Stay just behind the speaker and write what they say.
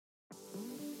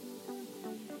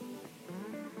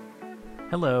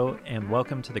Hello, and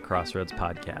welcome to the Crossroads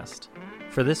Podcast.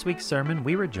 For this week's sermon,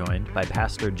 we were joined by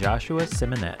Pastor Joshua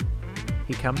Simonette.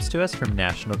 He comes to us from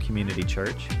National Community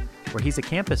Church, where he's a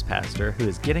campus pastor who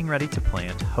is getting ready to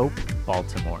plant Hope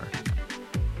Baltimore.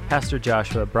 Pastor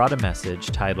Joshua brought a message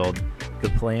titled, The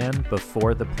Plan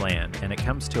Before the Plan, and it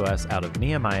comes to us out of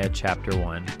Nehemiah chapter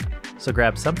 1. So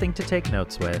grab something to take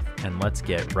notes with, and let's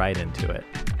get right into it.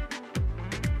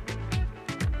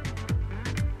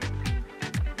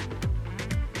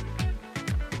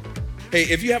 Hey,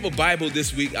 if you have a Bible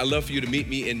this week, I'd love for you to meet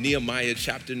me in Nehemiah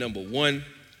chapter number 1,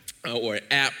 or an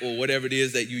app, or whatever it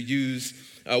is that you use.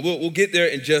 We'll get there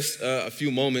in just a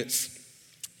few moments.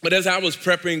 But as I was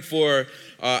prepping for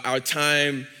our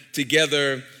time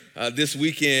together this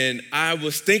weekend, I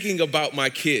was thinking about my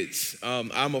kids.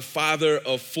 I'm a father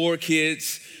of 4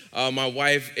 kids. My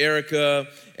wife, Erica,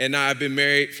 and I have been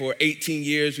married for 18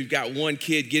 years. We've got 1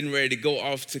 kid getting ready to go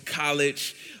off to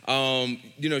college.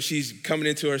 She's coming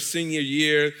into her senior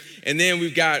year. And then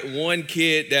we've got 1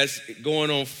 kid that's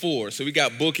going on 4. So we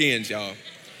got bookends, y'all.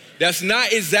 That's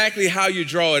not exactly how you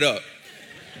draw it up.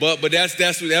 But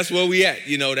that's where we at.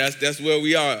 That's where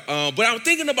we are. But I'm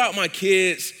thinking about my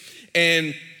kids,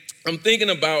 and I'm thinking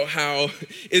about how,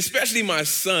 especially my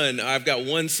son, I've got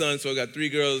 1 son, so I've got 3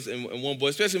 girls and 1 boy,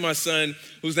 especially my son,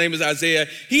 whose name is Isaiah.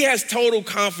 He has total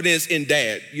confidence in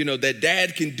dad, that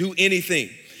dad can do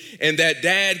anything. And that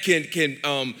dad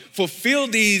can fulfill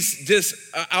these just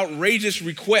outrageous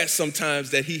requests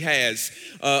sometimes that he has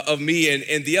of me.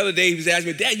 And the other day he was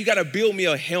asking me, Dad, you got to build me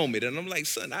a helmet. And I'm like,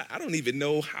 son, I don't even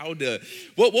know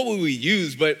what would we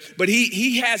use? But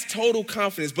he has total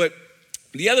confidence. But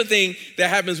the other thing that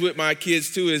happens with my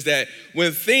kids too is that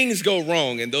when things go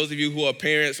wrong, and those of you who are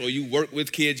parents or you work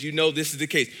with kids, you know this is the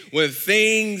case. When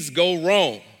things go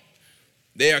wrong,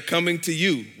 they are coming to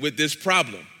you with this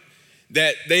problem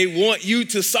that they want you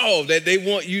to solve, that they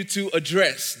want you to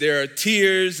address. There are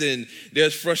tears and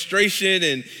there's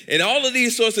frustration and all of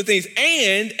these sorts of things.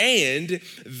 And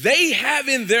they have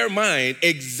in their mind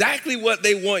exactly what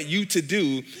they want you to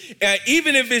do.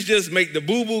 Even if it's just make the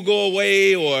boo-boo go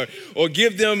away or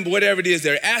give them whatever it is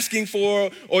they're asking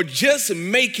for, or just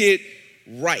make it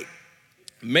right.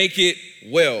 Make it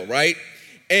well, right?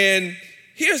 And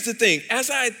here's the thing. As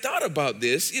I thought about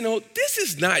this, this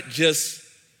is not just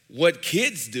what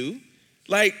kids do.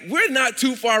 Like, we're not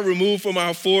too far removed from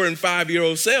our 4 and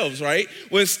 5-year-old selves, right?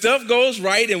 When stuff goes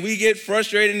right and we get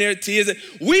frustrated and there are tears,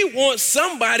 we want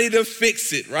somebody to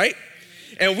fix it, right?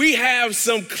 And we have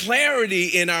some clarity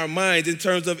in our minds in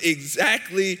terms of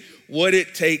exactly what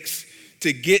it takes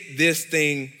to get this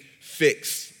thing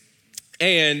fixed.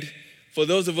 And for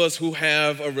those of us who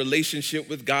have a relationship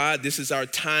with God, this is our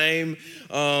time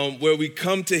where we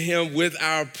come to Him with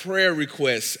our prayer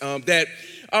requests that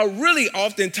really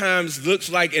oftentimes looks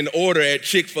like an order at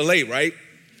Chick-fil-A, right?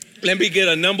 Let me get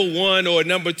a number 1 or a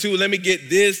number 2. Let me get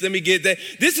this. Let me get that.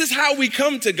 This is how we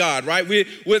come to God, right?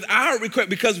 With our request,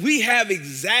 because we have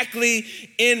exactly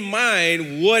in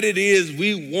mind what it is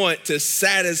we want to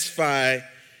satisfy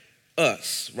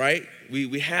us, right?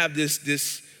 We have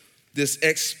this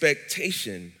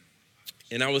expectation.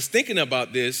 And I was thinking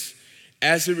about this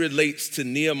as it relates to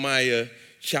Nehemiah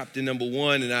chapter number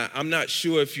 1, and I'm not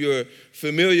sure if you're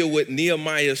familiar with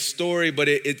Nehemiah's story, but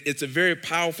it's a very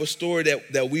powerful story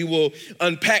that we will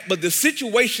unpack. But the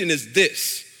situation is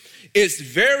this. It's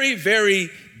very,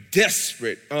 very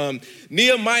desperate.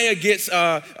 Nehemiah gets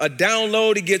a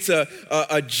download. He gets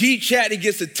a G chat. He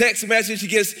gets a text message. He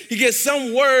gets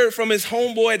some word from his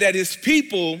homeboy that his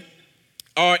people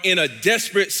are in a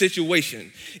desperate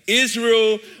situation.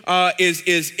 Israel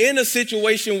is in a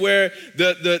situation where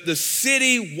the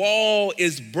city wall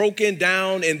is broken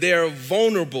down and they're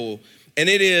vulnerable. And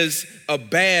it is a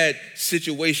bad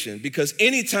situation because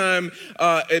anytime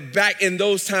back in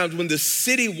those times when the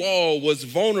city wall was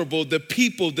vulnerable, the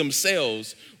people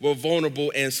themselves were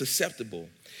vulnerable and susceptible.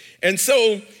 And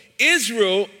so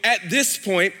Israel at this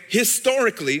point,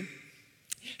 historically,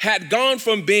 had gone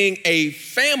from being a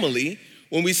family,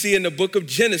 when we see in the book of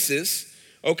Genesis,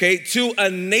 to a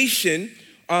nation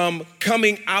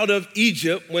coming out of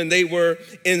Egypt when they were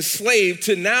enslaved,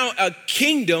 to now a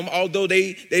kingdom, although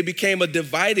they became a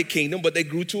divided kingdom, but they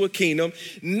grew to a kingdom.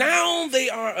 Now they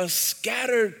are a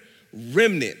scattered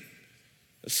remnant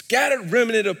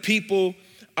of people,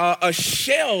 a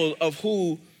shell of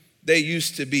who they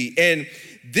used to be. And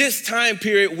this time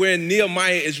period where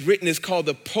Nehemiah is written is called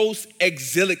the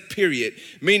post-exilic period,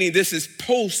 meaning this is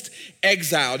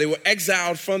post-exile. They were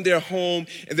exiled from their home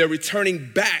and they're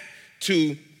returning back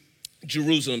to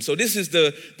Jerusalem. So this is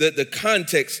the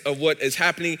context of what is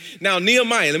happening. Now,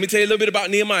 Nehemiah, let me tell you a little bit about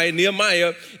Nehemiah.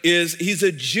 Nehemiah he's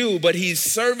a Jew, but he's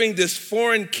serving this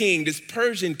foreign king, this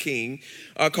Persian king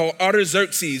called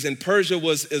Artaxerxes, and Persia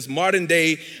is modern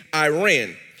day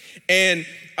Iran. And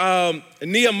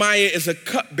Nehemiah is a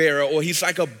cupbearer, or he's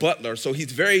like a butler. So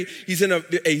he's in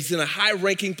a high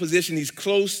ranking position. He's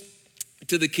close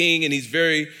to the king, and he's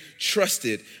very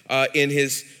trusted in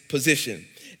his position.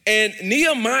 And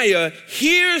Nehemiah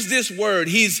hears this word.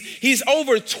 He's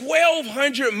over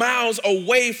 1,200 miles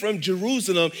away from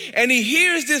Jerusalem, and he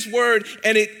hears this word,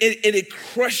 and it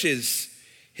crushes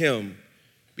him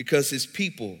because his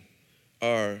people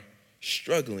are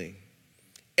struggling.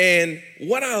 And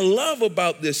what I love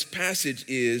about this passage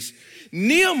is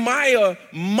Nehemiah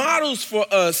models for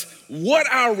us what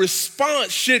our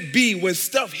response should be when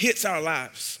stuff hits our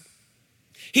lives.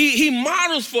 He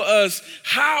models for us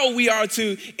how we are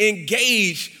to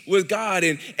engage with God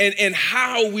and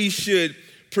how we should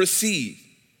proceed.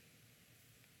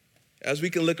 As we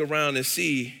can look around and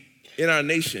see in our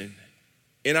nation,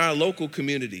 in our local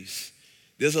communities,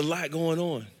 there's a lot going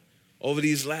on over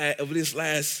this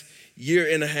last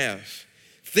year and a half.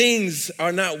 Things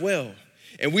are not well.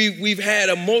 And we've had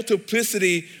a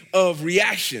multiplicity of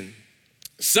reaction.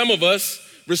 Some of us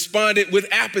responded with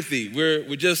apathy.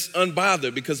 We're just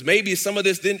unbothered because maybe some of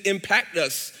this didn't impact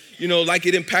us, like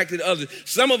it impacted others.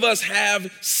 Some of us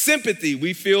have sympathy.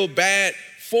 We feel bad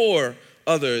for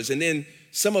others. And then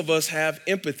some of us have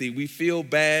empathy. We feel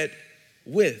bad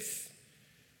with.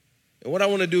 And what I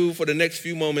want to do for the next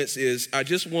few moments is I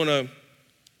just want to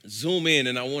zoom in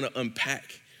and I want to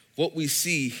unpack what we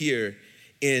see here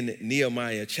in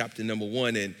Nehemiah chapter number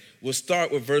 1. And we'll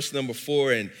start with verse number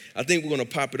 4. And I think we're going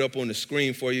to pop it up on the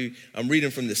screen for you. I'm reading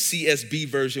from the CSB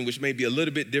version, which may be a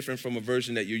little bit different from a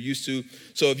version that you're used to.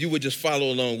 So if you would just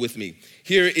follow along with me.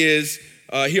 Here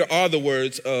are the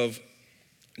words of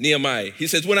Nehemiah. He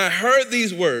says, "When I heard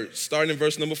these words," starting in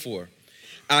verse number 4,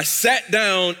 "I sat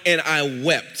down and I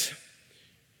wept.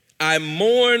 I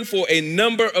mourned for a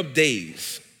number of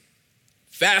days,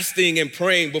 fasting and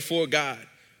praying before God.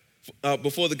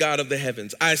 Before the God of the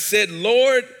heavens. I said,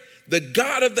 Lord, the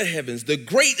God of the heavens, the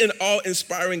great and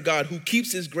awe-inspiring God who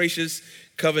keeps his gracious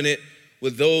covenant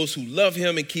with those who love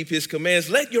him and keep his commands,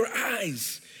 let your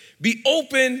eyes be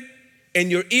open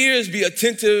and your ears be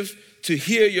attentive to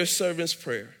hear your servant's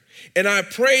prayer. And I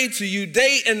pray to you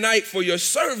day and night for your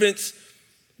servants,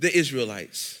 the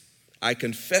Israelites. I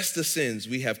confess the sins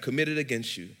we have committed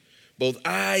against you. Both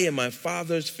I and my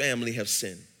father's family have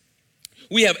sinned.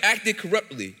 We have acted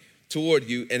corruptly toward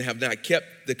you and have not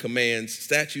kept the commands,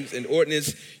 statutes, and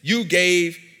ordinances you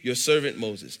gave your servant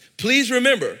Moses. Please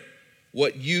remember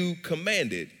what you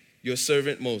commanded your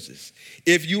servant Moses.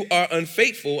 If you are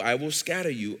unfaithful, I will scatter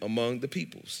you among the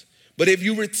peoples. But if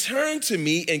you return to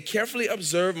me and carefully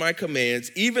observe my commands,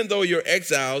 even though your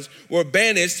exiles were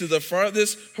banished to the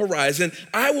farthest horizon,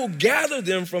 I will gather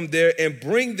them from there and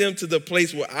bring them to the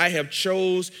place where I have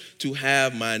chose to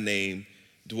have my name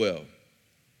dwell.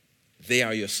 They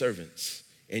are your servants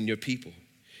and your people.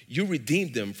 You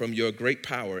redeemed them from your great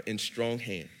power and strong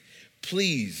hand.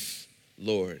 Please,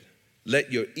 Lord,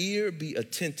 let your ear be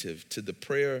attentive to the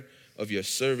prayer of your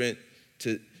servant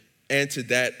and to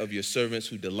that of your servants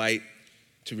who delight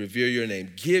to revere your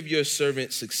name. Give your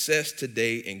servant success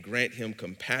today and grant him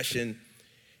compassion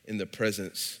in the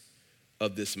presence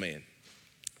of this man."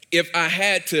 If I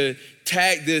had to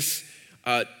tag this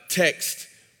text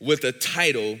with a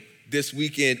title this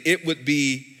weekend, it would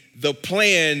be The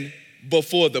Plan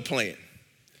Before the Plan.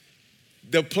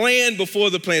 The plan before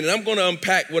the plan. And I'm going to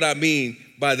unpack what I mean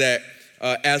by that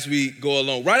as we go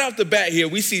along. Right off the bat here,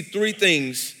 we see three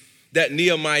things that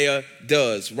Nehemiah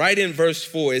does. Right in verse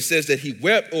 4, it says that he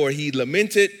wept or he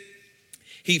lamented,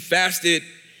 he fasted,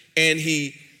 and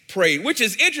he prayed, which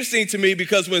is interesting to me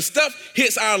because when stuff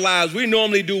hits our lives, we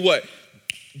normally do what?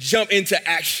 Jump into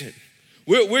action.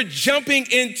 We're jumping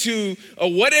into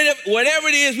whatever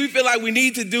it is we feel like we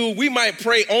need to do. We might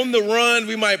pray on the run.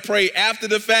 We might pray after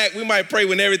the fact. We might pray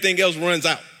when everything else runs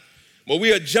out. But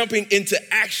we are jumping into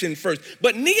action first.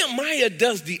 But Nehemiah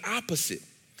does the opposite.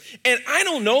 And I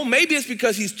don't know, maybe it's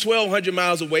because he's 1,200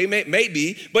 miles away,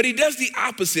 maybe, but he does the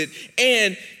opposite.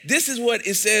 And this is what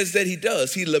it says that he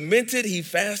does. He lamented, he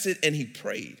fasted, and he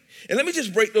prayed. And let me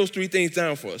just break those three things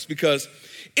down for us because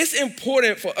it's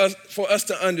important for us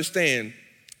to understand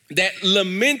that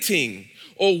lamenting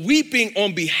or weeping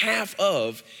on behalf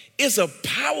of is a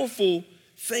powerful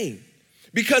thing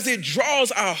because it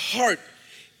draws our heart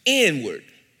inward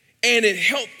and it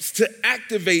helps to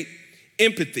activate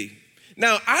empathy.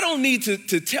 Now, I don't need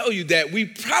to tell you that we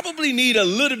probably need a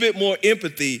little bit more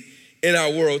empathy in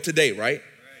our world today, right?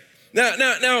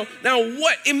 Now,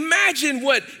 imagine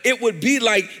what it would be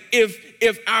like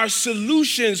if our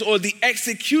solutions or the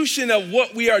execution of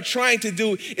what we are trying to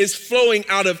do is flowing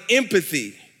out of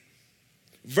empathy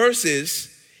versus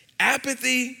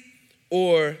apathy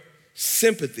or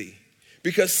sympathy.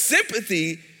 Because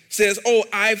sympathy says, oh,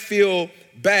 I feel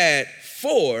bad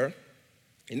for,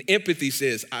 and empathy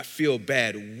says, I feel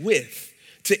bad with.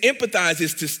 To empathize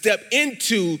is to step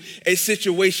into a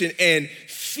situation and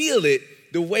feel it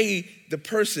the way the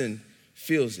person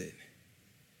feels it.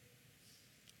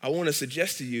 I want to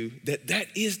suggest to you that that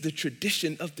is the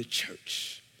tradition of the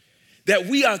church, that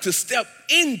we are to step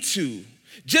into.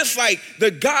 Just like the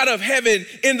God of heaven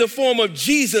in the form of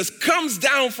Jesus comes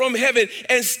down from heaven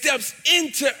and steps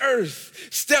into earth,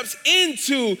 steps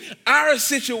into our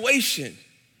situation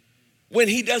when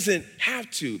he doesn't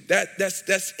have to.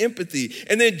 That's empathy.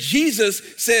 And then Jesus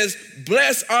says,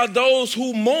 blessed are those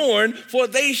who mourn, for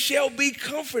they shall be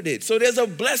comforted. So there's a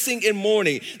blessing in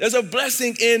mourning. There's a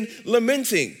blessing in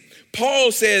lamenting.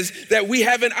 Paul says that we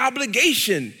have an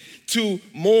obligation to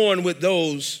mourn with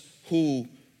those who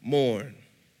mourn.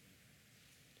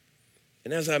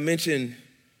 And as I mentioned,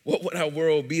 what would our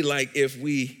world be like if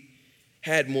we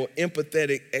had more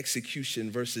empathetic execution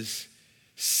versus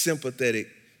sympathetic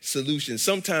solutions?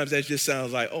 Sometimes that just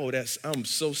sounds like, oh, I'm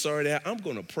so sorry that I'm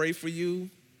going to pray for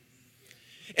you.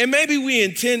 And maybe we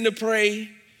intend to pray,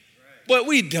 but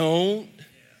we don't.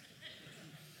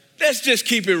 Let's just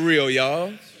keep it real,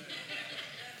 y'all.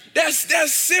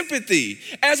 That's sympathy,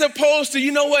 as opposed to,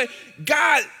 you know what,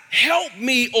 God help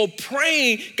me, or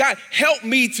praying, God help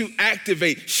me to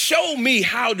activate. Show me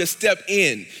how to step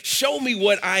in. Show me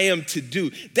what I am to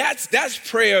do. That's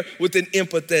prayer with an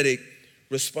empathetic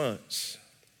response.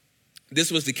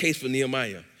 This was the case for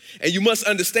Nehemiah. And you must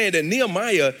understand that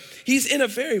Nehemiah, he's in a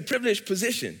very privileged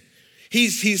position.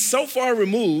 He's so far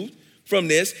removed from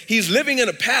this. He's living in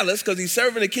a palace because he's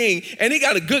serving the king, and he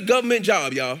got a good government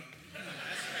job, y'all.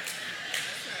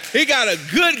 He got a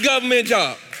good government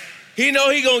job. He know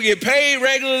he gonna get paid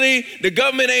regularly. The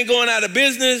government ain't going out of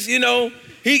business, you know.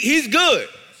 He's good.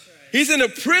 He's in a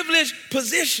privileged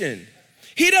position.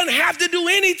 He doesn't have to do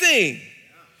anything.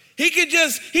 He can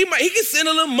send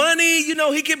a little money, you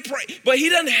know, he can pray, but he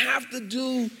doesn't have to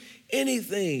do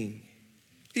anything.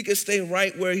 He can stay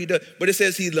right where he does. But it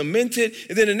says he lamented,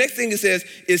 and then the next thing it says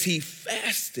is he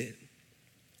fasted.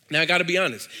 Now, I got to be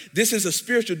honest. This is a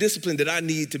spiritual discipline that I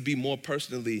need to be more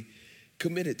personally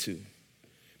committed to.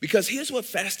 Because here's what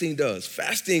fasting does.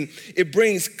 Fasting, it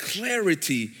brings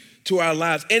clarity to our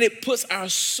lives, and it puts our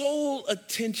sole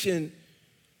attention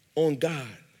on God.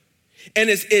 And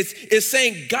it's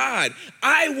saying, God,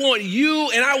 I want you,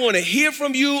 and I want to hear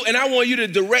from you, and I want you to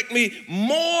direct me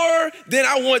more than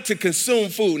I want to consume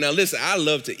food. Now, listen, I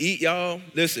love to eat, y'all.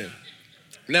 Listen.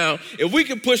 Now, if we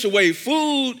can push away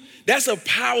food, that's a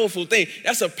powerful thing.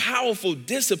 That's a powerful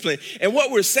discipline. And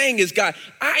what we're saying is, God,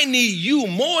 I need you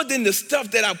more than the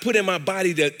stuff that I put in my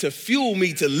body to fuel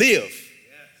me to live.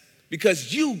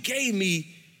 Because you gave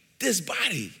me this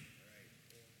body.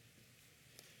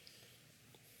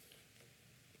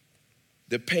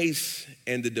 The pace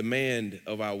and the demand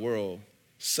of our world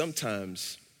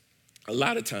sometimes, a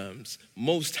lot of times,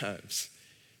 most times,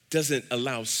 doesn't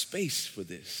allow space for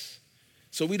this.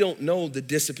 So we don't know the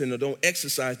discipline or don't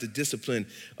exercise the discipline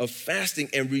of fasting,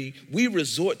 and we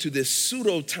resort to this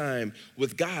pseudo time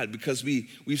with God because we've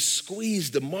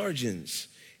squeezed the margins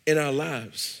in our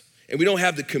lives, and we don't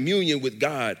have the communion with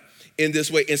God in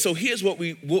this way. And so here's what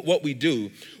we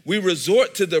do. We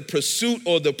resort to the pursuit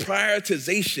or the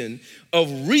prioritization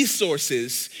of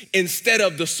resources instead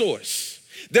of the source.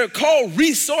 They're called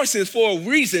resources for a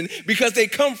reason because they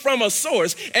come from a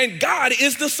source, and God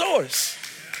is the source.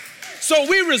 So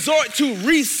we resort to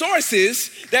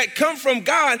resources that come from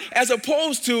God as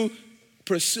opposed to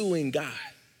pursuing God.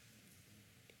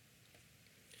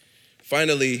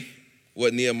 Finally,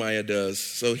 what Nehemiah does,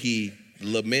 so he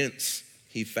laments,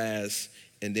 he fasts,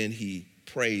 and then he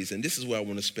prays. And this is where I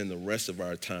want to spend the rest of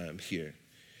our time here.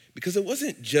 Because it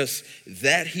wasn't just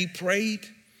that he prayed,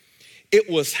 it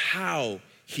was how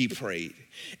he prayed.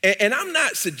 And I'm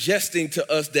not suggesting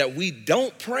to us that we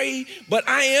don't pray, but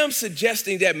I am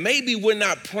suggesting that maybe we're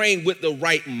not praying with the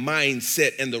right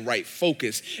mindset and the right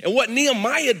focus. And what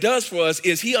Nehemiah does for us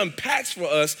is he unpacks for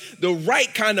us the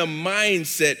right kind of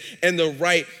mindset and the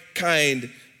right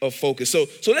kind of focus. So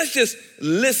let's just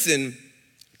listen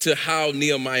to how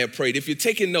Nehemiah prayed. If you're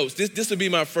taking notes, this will be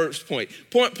my first point.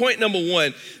 Point number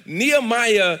one,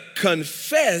 Nehemiah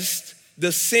confessed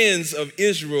the sins of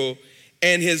Israel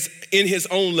and in his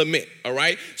own lament, all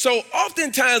right? So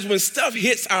oftentimes when stuff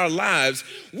hits our lives,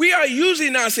 we are usually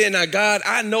not saying, now, God,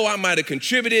 I know I might have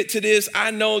contributed to this.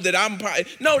 I know that I'm probably,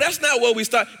 no, that's not where we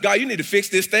start. God, you need to fix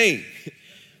this thing.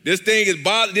 This thing is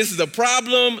bothering, this is a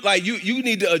problem. Like you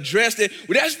need to address it.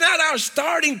 Well, that's not our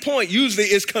starting point. Usually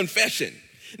it's confession.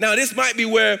 Now, this might be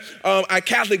where our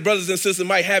Catholic brothers and sisters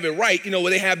might have it right, where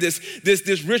they have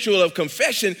this ritual of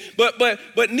confession.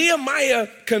 But Nehemiah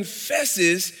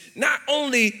confesses not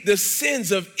only the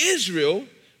sins of Israel,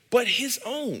 but his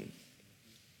own.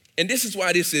 And this is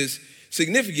why this is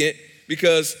significant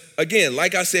because, again,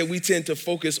 like I said, we tend to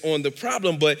focus on the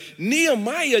problem, but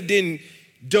Nehemiah didn't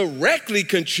directly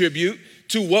contribute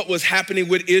to what was happening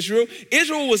with Israel.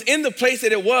 Israel was in the place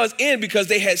that it was in because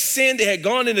they had sinned. They had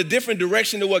gone in a different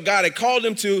direction to what God had called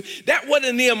them to. That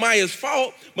wasn't Nehemiah's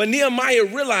fault, but Nehemiah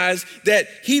realized that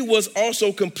he was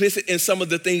also complicit in some of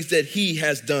the things that he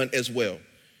has done as well,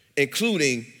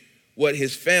 including what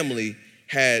his family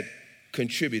had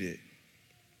contributed.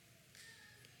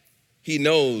 He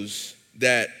knows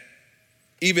that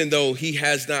even though he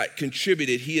has not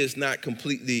contributed, he is not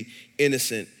completely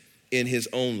innocent in his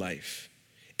own life.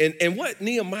 And what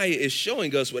Nehemiah is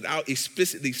showing us without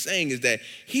explicitly saying is that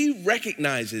he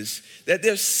recognizes that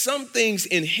there's some things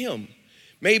in him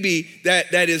maybe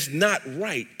that is not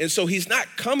right. And so he's not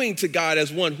coming to God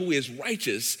as one who is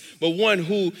righteous, but one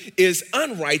who is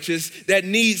unrighteous that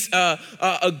needs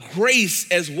a grace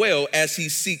as well as he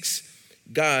seeks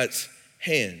God's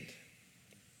hand.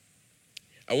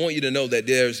 I want you to know that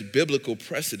there's biblical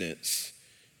precedence,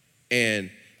 and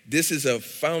this is a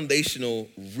foundational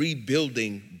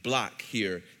rebuilding block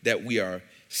here that we are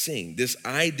seeing. This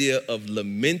idea of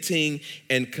lamenting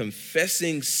and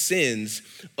confessing sins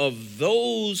of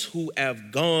those who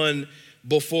have gone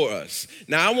before us.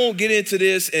 Now, I won't get into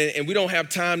this, and we don't have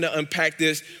time to unpack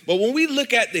this, but when we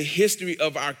look at the history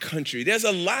of our country, there's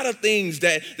a lot of things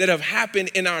that have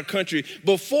happened in our country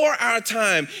before our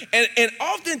time, and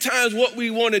oftentimes what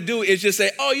we want to do is just say,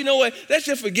 oh, you know what, let's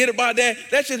just forget about that,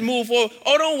 let's just move forward,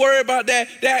 oh, don't worry about that,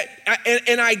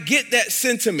 and I get that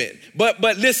sentiment, but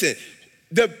listen,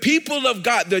 the people of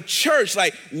God, the church,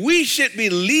 like we should be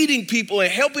leading people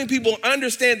and helping people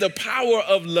understand the power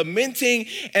of lamenting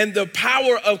and the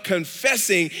power of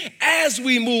confessing as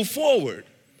we move forward.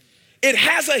 It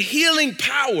has a healing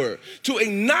power to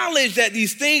acknowledge that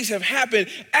these things have happened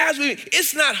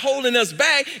it's not holding us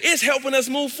back, it's helping us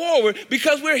move forward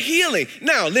because we're healing.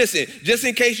 Now, listen, just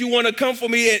in case you want to come for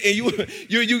me and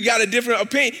you got a different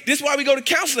opinion, this is why we go to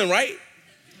counseling, right?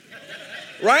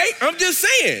 Right? I'm just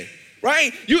saying.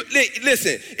 Right?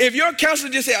 Listen, if your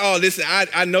counselor just say, oh, listen,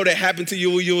 I know that happened to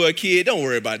you when you were a kid. Don't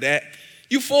worry about that.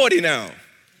 You're 40 now.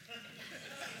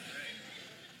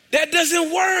 That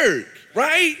doesn't work,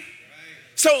 right?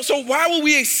 So why would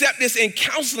we accept this in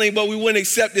counseling, but we wouldn't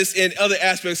accept this in other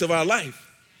aspects of our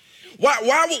life?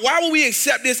 Why would we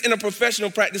accept this in a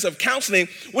professional practice of counseling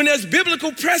when there's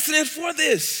biblical precedent for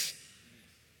this?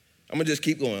 I'm going to just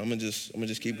keep going. I'm going to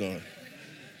just keep going.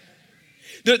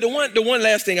 The one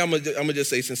last thing I'm gonna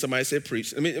just say, since somebody said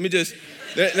preach, let me just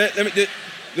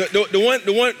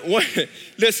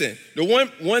listen. The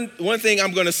one thing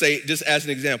I'm gonna say just as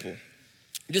an example.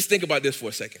 Just think about this for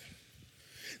a second.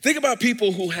 Think about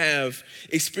people who have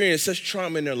experienced such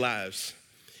trauma in their lives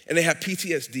and they have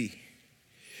PTSD.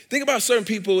 Think about certain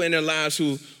people in their lives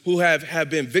who have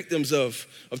been victims of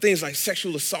things like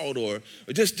sexual assault or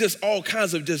just all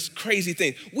kinds of just crazy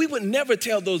things. We would never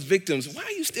tell those victims, why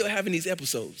are you still having these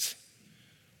episodes?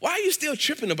 Why are you still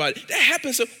tripping about it? That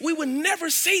happens. So we would never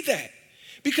say that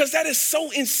because that is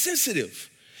so insensitive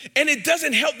and it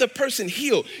doesn't help the person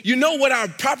heal. You know what our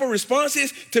proper response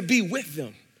is? To be with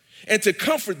them and to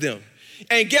comfort them.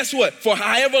 And guess what? For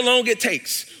however long it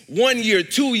takes, 1 year,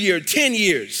 2 years, 10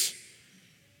 years,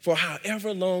 for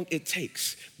however long it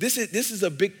takes. This is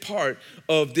a big part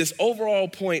of this overall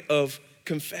point of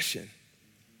confession.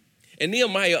 And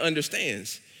Nehemiah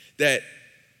understands that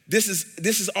this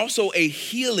is also a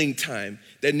healing time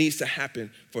that needs to happen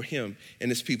for him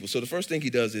and his people. So the first thing he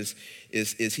does is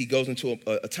he goes into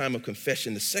a time of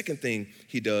confession. The second thing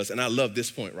he does, and I love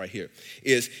this point right here,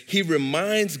 is he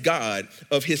reminds God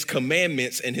of his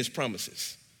commandments and his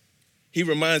promises. He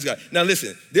reminds God. Now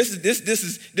listen, this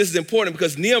is important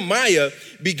because Nehemiah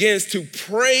begins to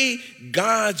pray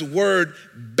God's word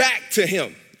back to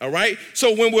him. All right?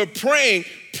 So when we're praying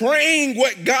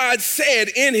what God said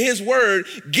in his word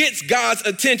gets God's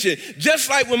attention. Just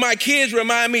like when my kids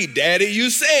remind me, Daddy, you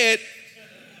said.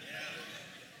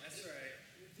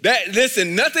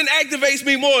 Listen, nothing activates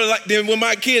me more than when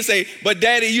my kids say, but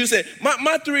Daddy, you said, my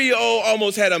 3-year-old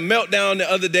almost had a meltdown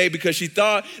the other day because she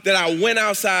thought that I went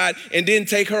outside and didn't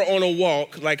take her on a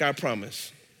walk like I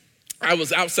promised. I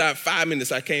was outside 5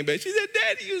 minutes, I came back. She said,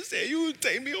 Daddy, you said you would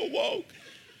take me a walk.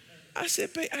 I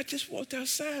said, babe, I just walked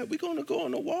outside. We're gonna go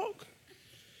on a walk.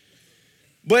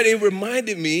 But it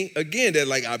reminded me, again,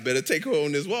 that I better take her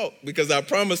on this walk because I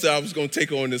promised her I was gonna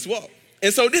take her on this walk.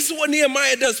 And so this is what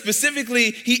Nehemiah does. Specifically,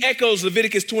 he echoes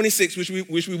Leviticus 26, which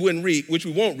we won't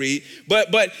read,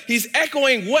 but he's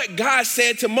echoing what God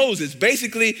said to Moses.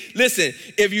 Basically, listen,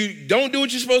 if you don't do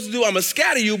what you're supposed to do, I'm gonna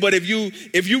scatter you, but if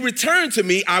you return to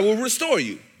me, I will restore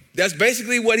you. That's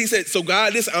basically what he said. So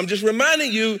God, listen, I'm just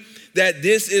reminding you that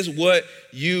this is what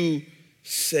you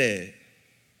said.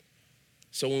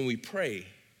 So when we pray,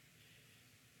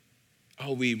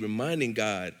 are we reminding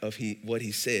God of what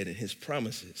he said and his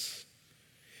promises?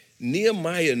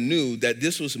 Nehemiah knew that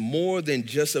this was more than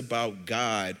just about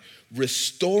God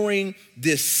restoring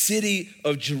this city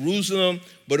of Jerusalem,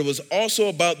 but it was also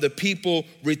about the people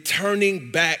returning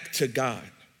back to God,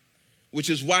 which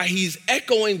is why he's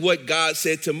echoing what God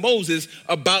said to Moses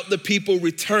about the people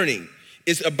returning.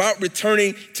 It's about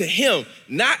returning to him,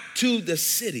 not to the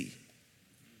city.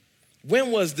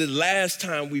 When was the last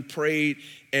time we prayed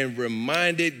and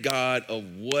reminded God of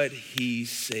what he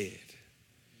said?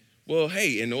 Well,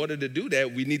 hey, in order to do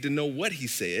that, we need to know what he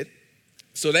said.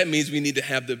 So that means we need to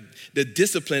have the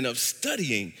discipline of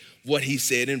studying what he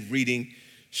said and reading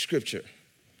scripture.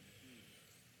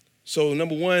 So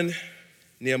number one,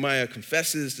 Nehemiah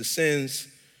confesses the sins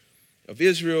of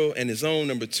Israel and his own.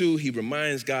 Number two, he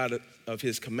reminds God of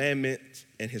his commandments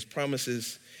and his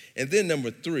promises. And then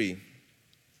number three,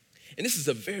 and this is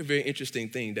a very, very interesting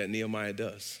thing that Nehemiah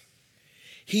does.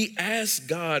 He asks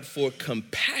God for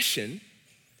compassion.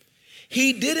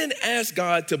 He didn't ask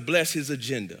God to bless his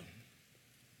agenda.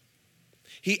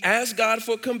 He asked God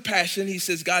for compassion. He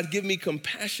says, God, give me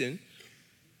compassion,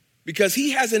 because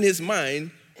he has in his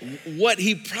mind what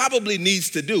he probably needs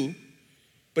to do,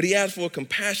 but he asked for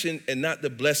compassion and not the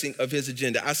blessing of his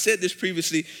agenda. I said this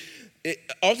previously.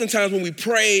 Oftentimes when we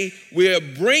pray, we're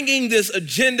bringing this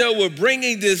agenda, we're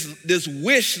bringing this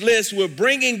wish list, we're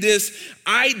bringing this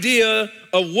idea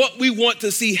of what we want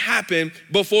to see happen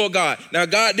before God. Now,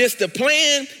 God, this the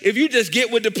plan. If you just get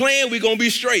with the plan, we're going to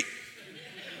be straight.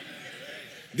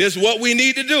 This is what we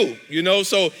need to do,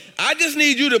 So I just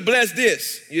need you to bless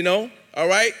this, all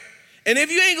right? And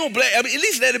if you ain't going to bless, at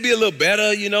least let it be a little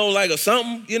better, or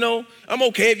something, I'm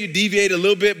okay if you deviate a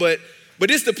little bit, but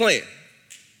this the plan.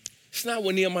 It's not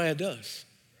what Nehemiah does.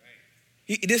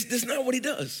 This is not what he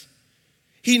does.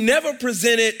 He never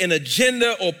presented an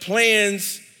agenda or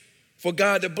plans for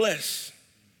God to bless.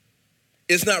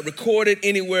 It's not recorded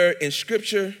anywhere in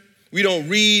scripture. We don't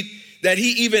read that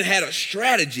he even had a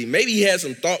strategy. Maybe he had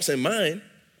some thoughts in mind.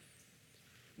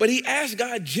 But he asked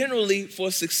God generally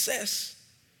for success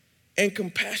and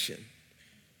compassion.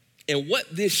 And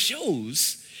what this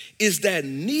shows is that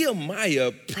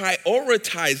Nehemiah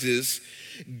prioritizes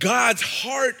God's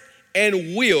heart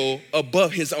and will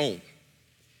above his own.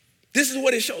 This is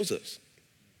what it shows us.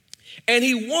 And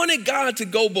he wanted God to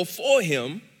go before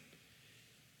him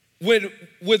with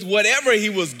whatever he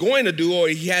was going to do or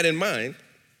he had in mind.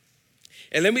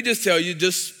 And let me just tell you,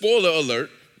 just spoiler alert,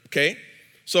 okay?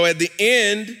 So at the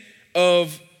end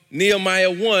of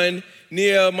Nehemiah 1,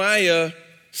 Nehemiah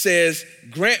says,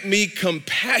 grant me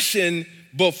compassion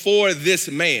before this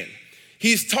man.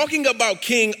 He's talking about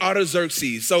King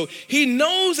Artaxerxes. So he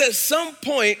knows at some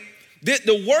point that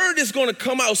the word is going to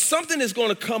come out, something is going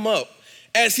to come up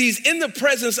as he's in the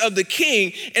presence of the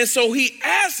king. And so he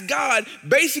asks God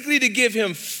basically to give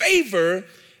him favor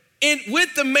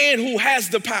with the man who has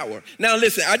the power. Now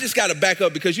listen, I just got to back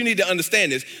up because you need to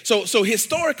understand this. So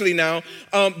historically now,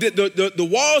 the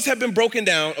walls have been broken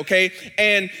down, okay?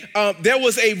 And there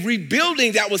was a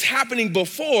rebuilding that was happening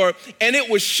before, and it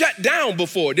was shut down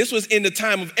before. This was in the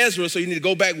time of Ezra, so you need to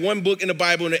go back one book in the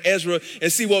Bible, into Ezra,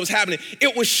 and see what was happening.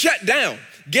 It was shut down.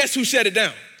 Guess who shut it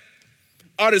down?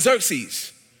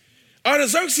 Artaxerxes.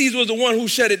 Artaxerxes was the one who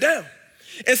shut it down.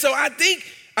 And so I think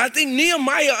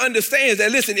Nehemiah understands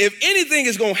that, listen, if anything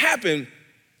is going to happen,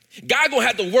 God going to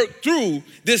have to work through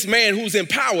this man who's in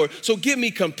power. So give me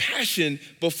compassion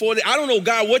before I don't know,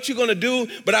 God, what you're going to do,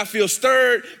 but I feel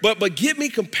stirred. But give me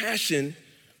compassion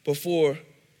before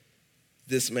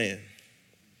this man.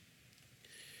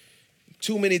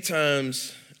 Too many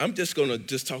times, I'm just going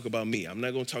to talk about me. I'm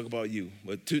not going to talk about you.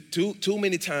 But too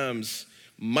many times,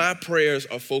 my prayers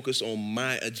are focused on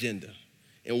my agenda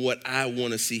and what I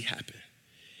want to see happen.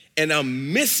 And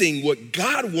I'm missing what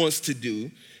God wants to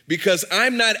do because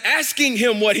I'm not asking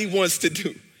him what he wants to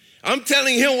do. I'm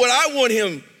telling him what I want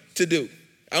him to do.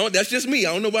 That's just me.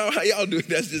 I don't know about how y'all do it.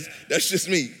 That's just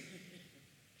me.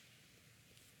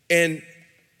 And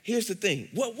here's the thing.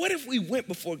 What if we went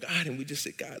before God and we just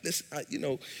said, God, listen, I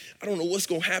don't know what's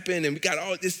going to happen. And we got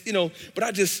all this, but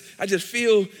I just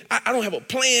feel I don't have a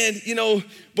plan,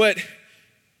 but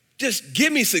just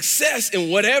give me success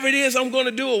in whatever it is I'm going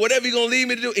to do or whatever you're going to lead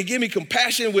me to do, and give me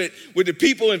compassion with the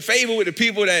people and favor with the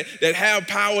people that have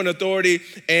power and authority.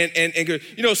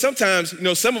 And sometimes,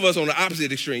 some of us on the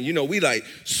opposite extreme, we like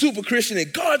super Christian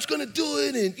and God's going to do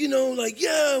it. And,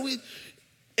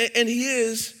 and he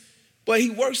is, but he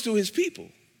works through his people.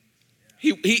 He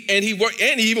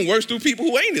even works through people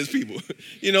who ain't his people,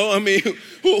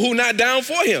 who not down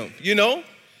for him,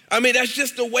 that's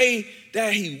just the way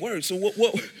that he works. So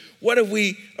what if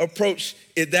we approach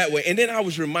it that way? And then I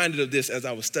was reminded of this as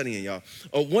I was studying, y'all.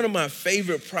 One of my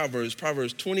favorite Proverbs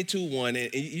 22:1,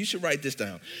 and you should write this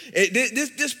down.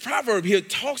 This proverb here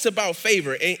talks about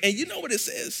favor, and you know what it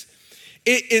says?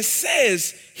 It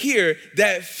says here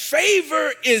that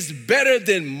favor is better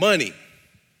than money.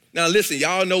 Now listen,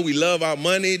 y'all know we love our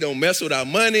money. Don't mess with our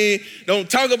money. Don't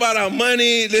talk about our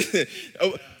money. Listen,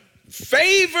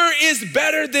 favor is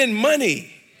better than money.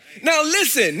 Now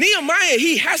listen, Nehemiah,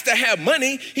 he has to have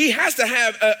money. He has to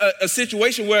have a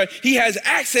situation where he has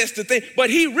access to things, but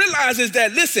he realizes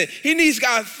that, listen, he needs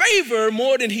God's favor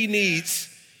more than he needs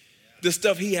the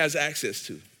stuff he has access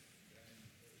to.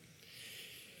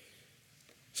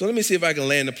 So let me see if I can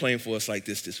land the plane for us like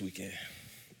this weekend.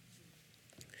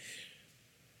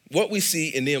 What we see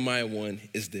in Nehemiah 1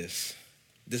 is this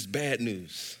bad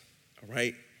news, all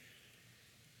right?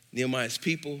 Nehemiah's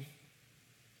people,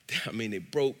 they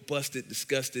broke, busted,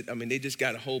 disgusted. They just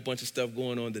got a whole bunch of stuff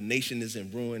going on. The nation is in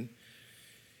ruin.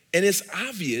 And it's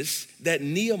obvious that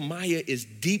Nehemiah is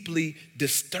deeply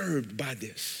disturbed by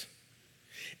this.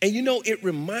 And it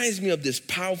reminds me of this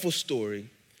powerful story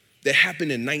that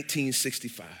happened in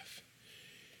 1965.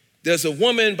 There's a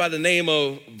woman by the name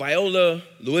of Viola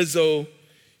Liuzzo.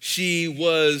 She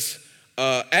was,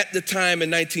 at the time in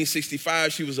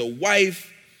 1965, she was a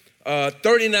wife,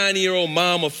 39-year-old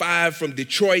mom of 5 from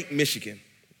Detroit, Michigan.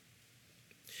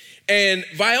 And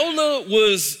Viola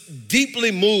was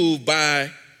deeply moved by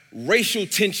racial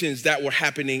tensions that were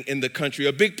happening in the country.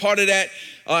 A big part of that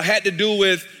had to do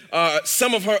with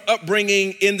some of her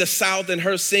upbringing in the South and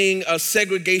her seeing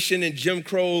segregation and Jim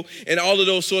Crow and all of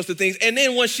those sorts of things. And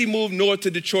then once she moved north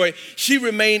to Detroit, she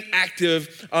remained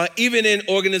active even in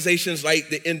organizations like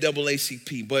the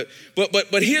NAACP.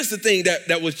 But here's the thing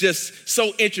that was just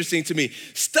so interesting to me.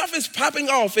 Stuff is popping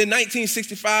off in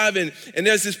 1965, and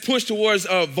there's this push towards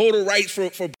voter rights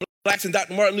for Blacks, and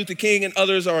Dr. Martin Luther King and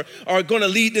others are going to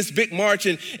lead this big march.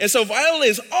 And so Viola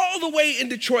is all the way in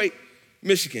Detroit,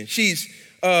 Michigan. She's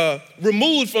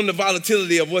removed from the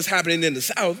volatility of what's happening in the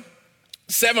South.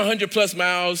 700 plus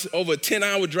miles, over a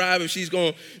 10-hour drive if she's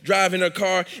going to drive in her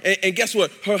car. And guess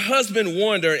what? Her husband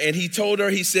warned her, and he told her,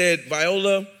 he said,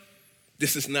 Viola,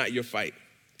 this is not your fight.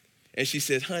 And she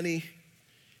said, honey,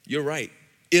 you're right.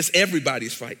 It's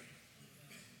everybody's fight.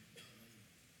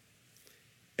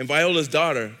 And Viola's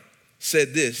daughter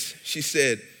said this. She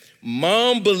said,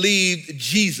 Mom believed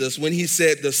Jesus when he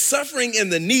said, the suffering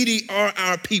and the needy are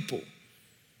our people.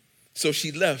 So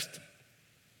she left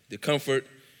the comfort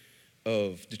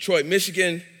of Detroit,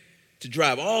 Michigan, to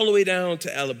drive all the way down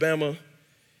to Alabama,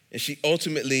 and she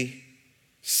ultimately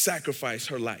sacrificed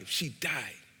her life. She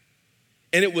died.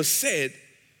 And it was said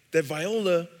that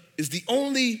Viola is the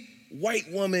only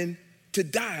white woman to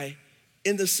die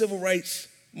in the civil rights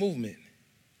movement.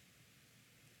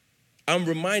 I'm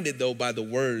reminded, though, by the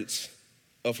words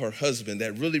of her husband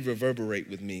that really reverberate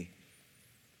with me,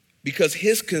 because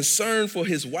his concern for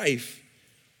his wife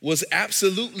was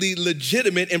absolutely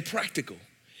legitimate and practical.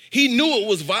 He knew it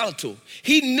was volatile.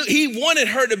 He wanted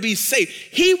her to be safe.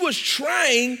 He was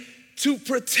trying to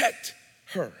protect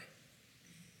her.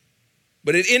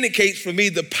 But it indicates for me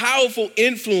the powerful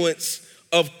influence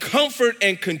of comfort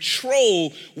and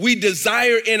control we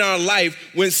desire in our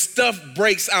life when stuff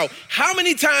breaks out. How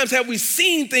many times have we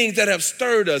seen things that have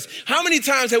stirred us? How many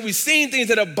times have we seen things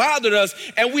that have bothered us,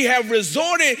 and we have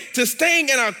resorted to staying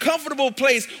in our comfortable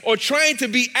place or trying to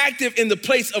be active in the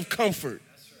place of comfort?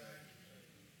 That's right.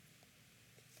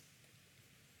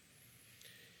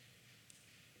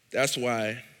 That's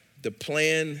why the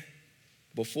plan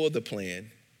before the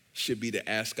plan should be to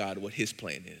ask God what his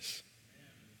plan is.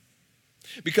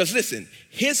 Because listen,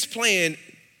 his plan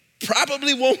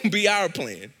probably won't be our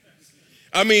plan.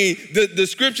 I mean, the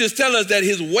scriptures tell us that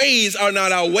his ways are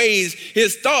not our ways.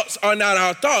 His thoughts are not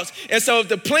our thoughts. And so if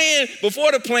the plan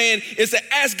before the plan is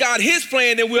to ask God his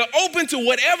plan, then we're open to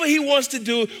whatever he wants to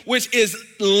do, which is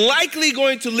likely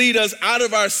going to lead us out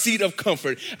of our seat of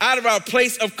comfort, out of our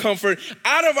place of comfort,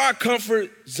 out of our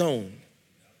comfort zone.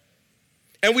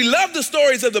 And we love the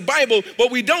stories of the Bible,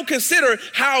 but we don't consider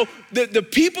how the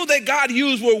people that God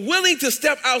used were willing to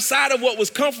step outside of what was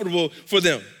comfortable for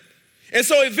them. And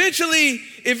so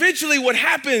eventually what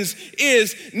happens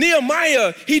is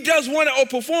Nehemiah, he does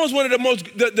performs one of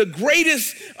the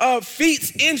greatest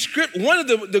feats in scripture, one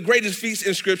of the greatest feats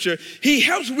in scripture. He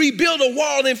helps rebuild a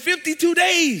wall in 52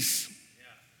 days.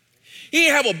 He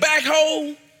didn't have a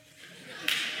backhoe.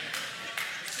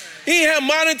 He didn't have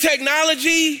modern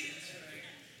technology.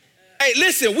 Hey,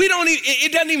 listen,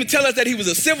 it doesn't even tell us that he was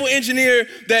a civil engineer,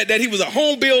 that he was a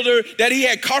home builder, that he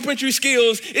had carpentry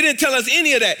skills. It didn't tell us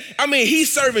any of that. I mean,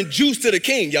 he's serving juice to the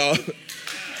king, y'all.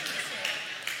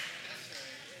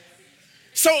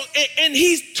 So, and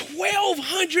he's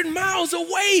 1,200 miles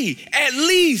away, at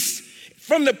least,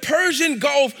 from the Persian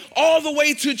Gulf all the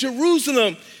way to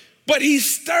Jerusalem. But he's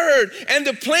stirred, and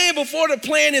the plan before the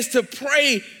plan is to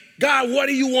pray, God, what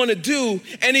do you want to do?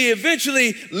 And he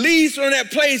eventually leaves from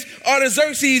that place.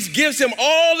 Artaxerxes gives him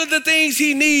all of the things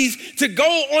he needs to go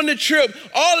on the trip,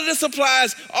 all of the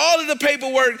supplies, all of the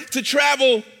paperwork to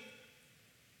travel.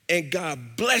 And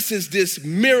God blesses this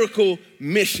miracle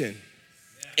mission.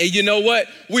 And you know what?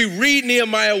 We read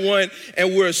Nehemiah 1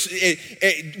 and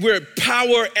we're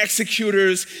power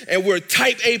executors and we're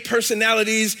type A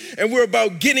personalities and we're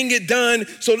about getting it done.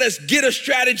 So let's get a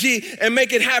strategy and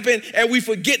make it happen. And we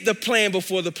forget the plan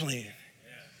before the plan,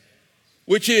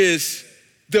 which is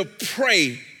the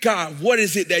pray, God, what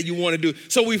is it that you want to do?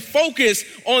 So we focus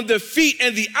on the feat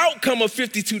and the outcome of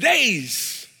 52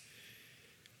 days,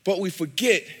 but we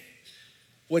forget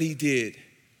what he did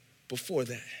before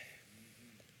that.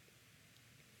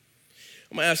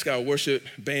 I'm gonna ask our worship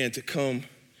band to come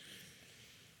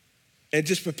and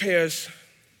just prepare us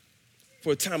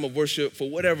for a time of worship, for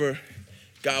whatever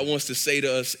God wants to say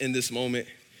to us in this moment.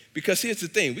 Because here's the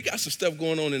thing, we got some stuff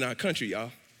going on in our country, y'all.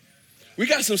 We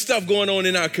got some stuff going on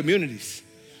in our communities.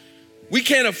 We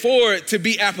can't afford to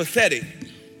be apathetic.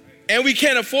 And we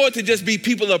can't afford to just be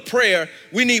people of prayer.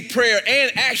 We need prayer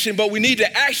and action, but we need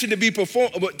the action to be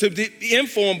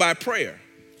informed by prayer.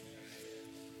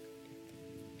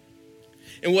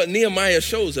 And what Nehemiah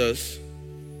shows us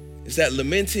is that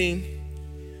lamenting,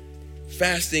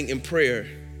 fasting, and prayer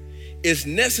is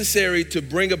necessary to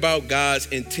bring about God's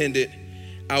intended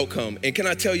outcome. And can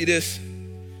I tell you this?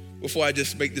 Before I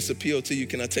just make this appeal to you,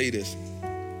 can I tell you this?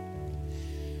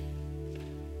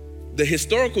 The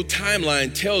historical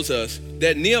timeline tells us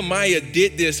that Nehemiah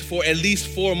did this for at least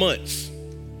 4 months.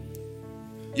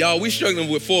 Y'all, we struggling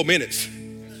with 4 minutes.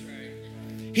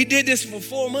 He did this for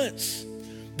 4 months.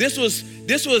 This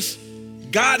was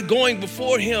God going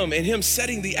before him and him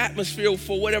setting the atmosphere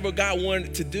for whatever God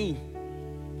wanted to do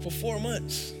for 4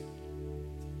 months.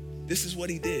 This is what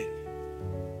he did.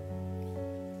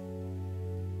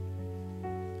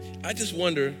 I just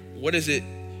wonder, what is it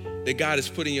that God has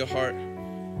put in your heart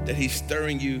that he's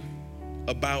stirring you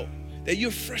about, that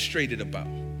you're frustrated about?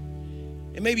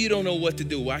 And maybe you don't know what to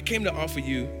do. Well, I came to offer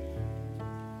you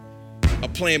a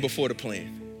plan before the plan,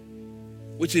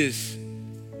 which is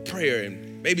prayer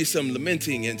and maybe some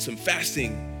lamenting and some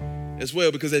fasting as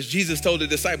well. Because as Jesus told the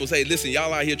disciples, hey, listen,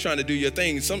 y'all out here trying to do your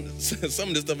thing. Some of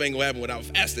this stuff ain't gonna happen without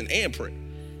fasting and prayer.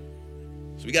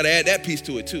 So we gotta add that piece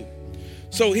to it too.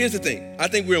 So here's the thing. I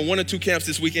think we're in one or two camps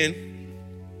this weekend.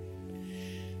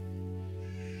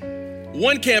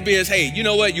 One camp is, hey, you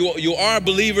know what? You are a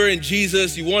believer in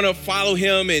Jesus. You want to follow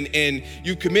him and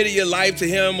you committed your life to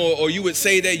him, or you would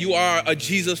say that you are a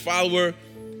Jesus follower.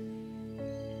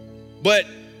 But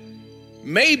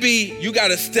maybe you got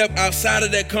to step outside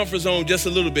of that comfort zone just a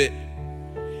little bit.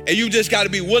 And you just got to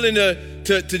be willing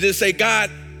to just say, God,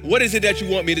 what is it that you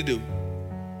want me to do?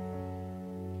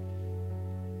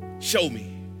 Show me.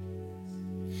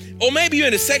 Or maybe you're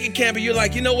in the second camp and you're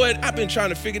like, you know what? I've been trying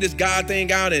to figure this God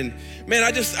thing out, and man, I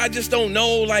just don't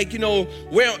know, like, you know,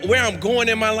 where I'm going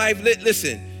in my life.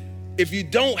 Listen, if you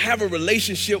don't have a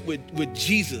relationship with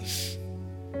Jesus,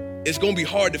 it's gonna be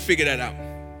hard to figure that out.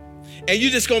 And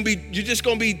you're just gonna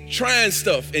be trying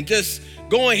stuff and just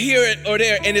going here or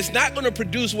there, and it's not gonna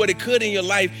produce what it could in your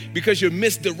life because you're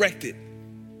misdirected.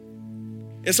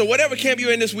 And so whatever camp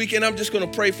you're in this weekend, I'm just gonna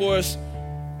pray for us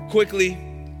quickly.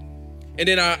 And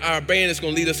then our band is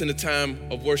going to lead us in a time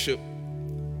of worship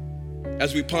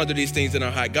as we ponder these things in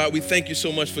our heart. God, we thank you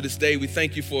so much for this day. We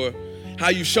thank you for how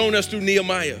you've shown us through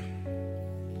Nehemiah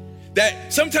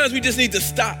that sometimes we just need to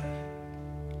stop.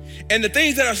 And the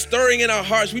things that are stirring in our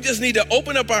hearts, we just need to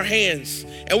open up our hands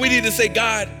and we need to say,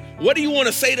 God, what do you want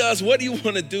to say to us? What do you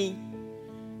want to do?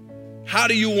 How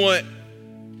do you want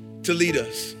to lead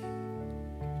us?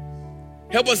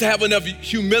 Help us to have enough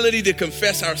humility to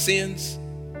confess our sins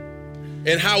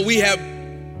and how we have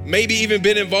maybe even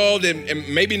been involved and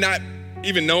maybe not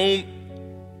even known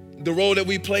the role that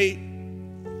we played.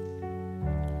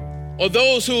 Or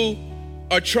those who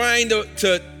are trying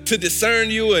to discern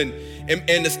you and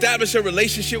establish a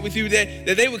relationship with you,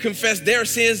 that they would confess their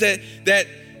sins, that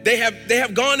they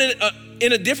have gone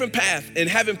in a different path and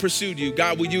haven't pursued you.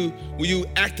 God, will you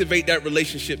activate that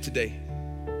relationship today?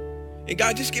 And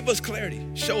God, just give us clarity.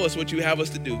 Show us what you have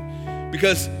us to do.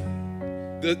 Because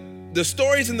the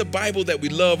stories in the Bible that we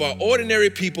love are ordinary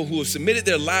people who have submitted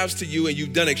their lives to you, and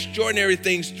you've done extraordinary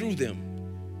things through them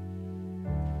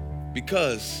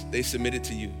because they submitted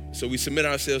to you. So we submit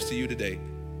ourselves to you today,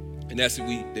 and that's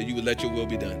that you would let your will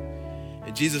be done.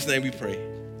 In Jesus' name we pray.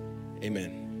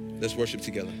 Amen. Let's worship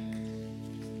together.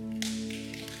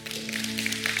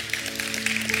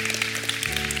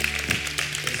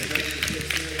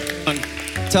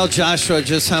 Tell Joshua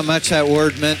just how much that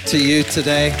word meant to you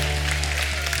today.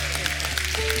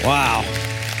 Wow.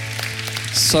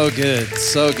 So good,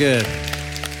 so good.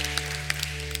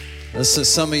 Listen,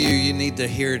 some of you need to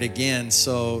hear it again.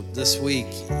 So this week,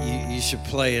 you should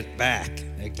play it back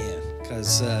again.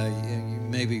 Because you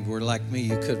maybe were like me,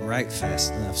 you couldn't write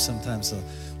fast enough. Sometimes the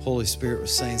Holy Spirit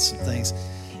was saying some things.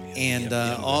 And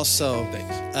also,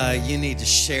 you need to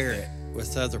share it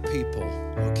with other people,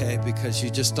 okay? Because you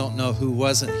just don't know who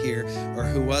wasn't here or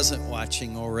who wasn't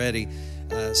watching already,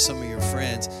 some of your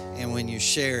friends. And when you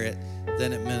share it,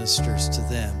 then it ministers to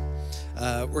them.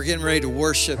 We're getting ready to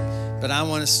worship, but I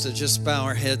want us to just bow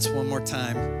our heads one more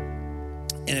time.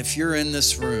 And if you're in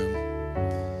this room,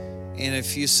 and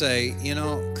if you say, you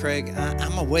know, Craig,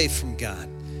 I'm away from God,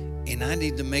 and I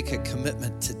need to make a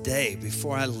commitment today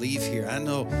before I leave here. I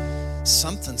know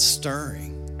something's stirring.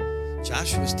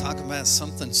 Joshua was talking about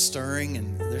something stirring,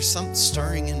 and there's something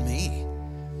stirring in me.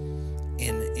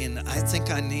 And I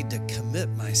think I need to commit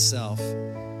myself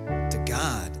to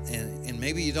God. And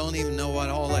maybe you don't even know what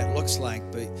all that looks like,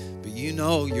 but you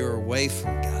know you're away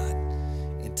from God.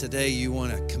 And today you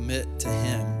want to commit to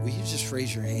Him. Will you just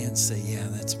raise your hand and say, yeah,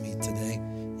 that's me today?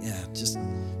 Yeah, just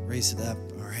raise it up,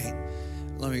 all right?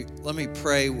 Let me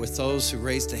pray with those who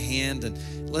raised a hand, and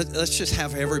let's just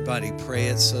have everybody pray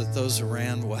it so that those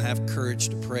around will have courage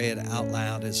to pray it out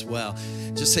loud as well.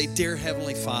 Just say, Dear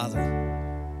Heavenly Father,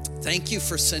 thank you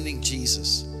for sending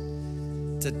Jesus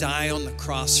to die on the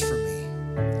cross for me,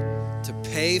 to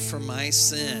pay for my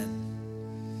sin.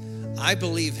 I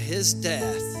believe His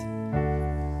death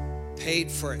paid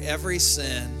for every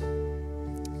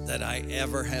sin that I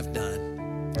ever have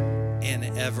done and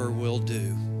ever will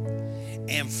do.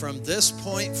 And from this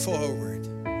point forward,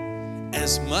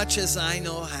 as much as I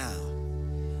know how,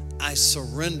 I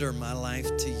surrender my life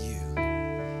to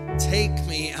you. Take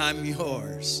me, I'm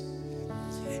yours.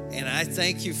 And I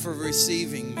thank you for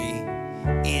receiving me.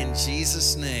 In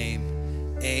Jesus' name,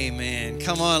 amen.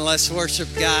 Come on, let's worship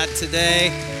God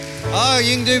today. Oh,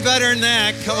 you can do better than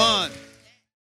that. Come on.